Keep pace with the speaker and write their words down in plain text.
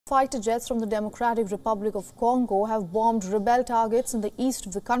Fighter jets from the Democratic Republic of Congo have bombed rebel targets in the east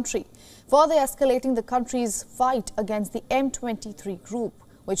of the country, further escalating the country's fight against the M23 group,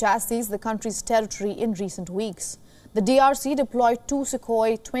 which has seized the country's territory in recent weeks. The DRC deployed 2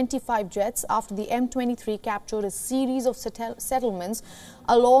 Sukhoi-25 jets after the M23 captured a series of settlements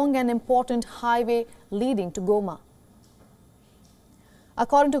along an important highway leading to Goma.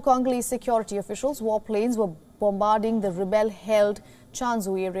 According to Congolese security officials, warplanes were bombarding the rebel-held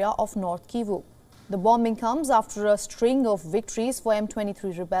Chanzu area of North Kivu. The bombing comes after a string of victories for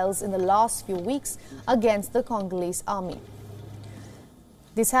M23 rebels in the last few weeks against the Congolese army.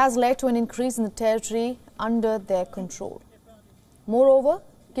 This has led to an increase in the territory under their control. Moreover,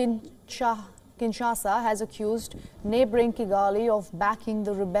 Kinshasa has accused neighboring Kigali of backing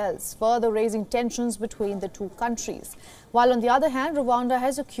the rebels, further raising tensions between the two countries. While on the other hand, Rwanda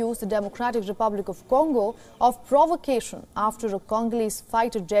has accused the Democratic Republic of Congo of provocation after a Congolese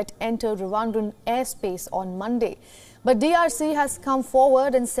fighter jet entered Rwandan airspace on Monday. But DRC has come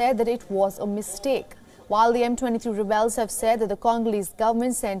forward and said that it was a mistake, while the M23 rebels have said that the Congolese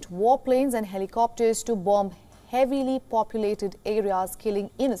government sent warplanes and helicopters to bomb heavily populated areas, killing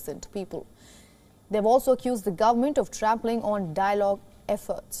innocent people. They've also accused the government of trampling on dialogue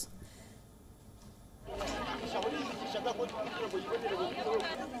efforts.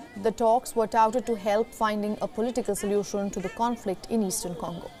 The talks were touted to help finding a political solution to the conflict in eastern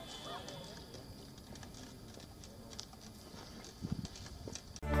Congo.